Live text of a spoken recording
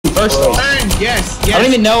First one. Yes. I don't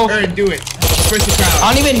even know. Do it. First the crowd.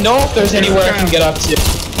 I don't even know if there's anywhere I can get up to.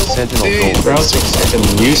 Sentinel Gold Browser's fucking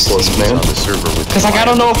useless, man. on the server with Cause like I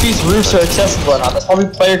don't know if these roofs are accessible or not. There's probably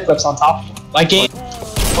player clips on top of them. Like game.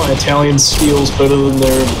 Italian steel's better than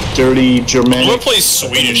their dirty Germanic. I'm gonna play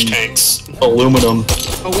Swedish tanks. Aluminum.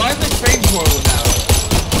 Oh, why is the frame horrible now?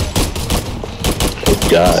 Oh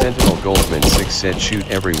god. Sentinel Goldman 6 said shoot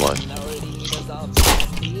everyone.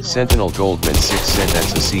 Sentinel Goldman 6 said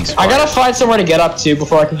that's a ceasefire. I gotta find somewhere to get up to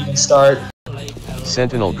before I can even start.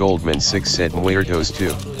 Sentinel Goldman 6 said Muertos 2.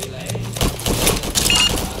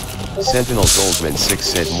 Sentinel Goldman 6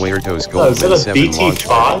 said Muertos Oh, is Goldman that a 7 launch.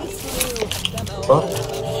 BT-5?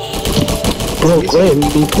 Bro, Glenn,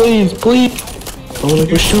 please. I wanna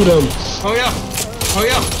go shoot him. Oh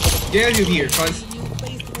yeah. Get out of here, cuz.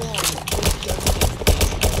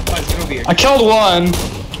 Get over here. I killed one.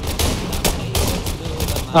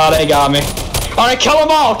 Oh, they got me. Alright, kill them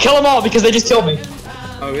all because they just killed me.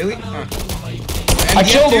 Oh really? I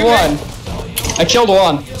killed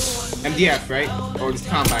one. MDF, right? Or just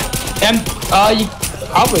combine? You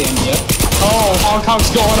probably MDF. Oh, Hong Kong's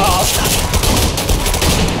going off.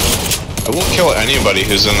 I won't kill anybody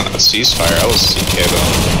who's in that ceasefire. I was CK though.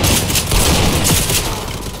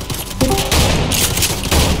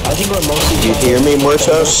 I think we're mostly. You hear me,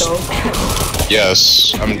 Muertos?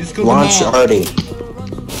 Yes. Launch Artie.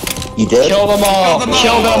 You did? Kill them all.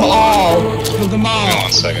 Kill them all. Hang on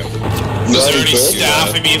 1 second. You There's already already did?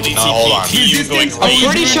 staff immediately No, hold on. TP going I'm crazy.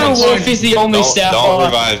 pretty sure Wolf is the only staff Don't on.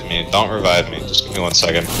 revive me. Don't revive me. Just give me 1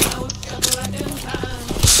 second.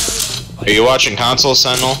 Are you watching console,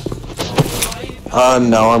 Sentinel?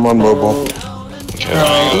 No, I'm on mobile. Okay.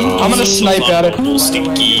 I'm gonna snipe at it.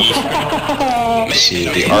 Stinky. Let's see,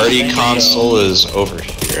 the Artie console is over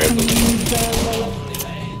here, I believe.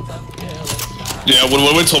 Yeah, when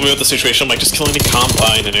Women told me about the situation, I'm like, just kill any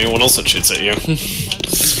combine and anyone else that shoots at you.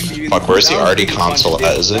 Fuck, where's the Artie console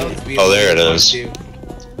at? Is it? Oh, there it is.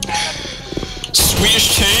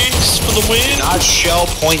 Swedish tanks for the win. Not shell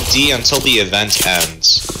point D until the event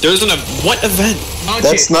ends. There's what event?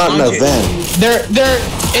 That's not an event.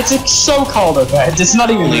 It's a so-called event. It's not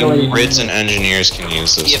even Only really. grids and engineers can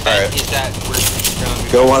use this. Alright.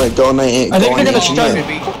 Go on it. I think they're gonna start.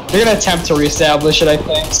 They're gonna attempt to reestablish it. I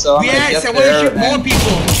think so. I'm gonna Yes, get I want to there shoot more and-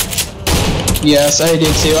 people. Yes, I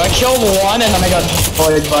did too. I killed one and then I got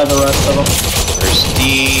destroyed by the rest of them. Where's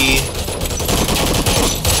D?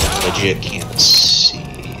 Legit can't see.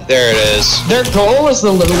 There it is. Their goal is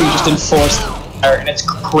to literally just enforce fire, and it's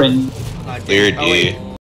cringe. Clear D.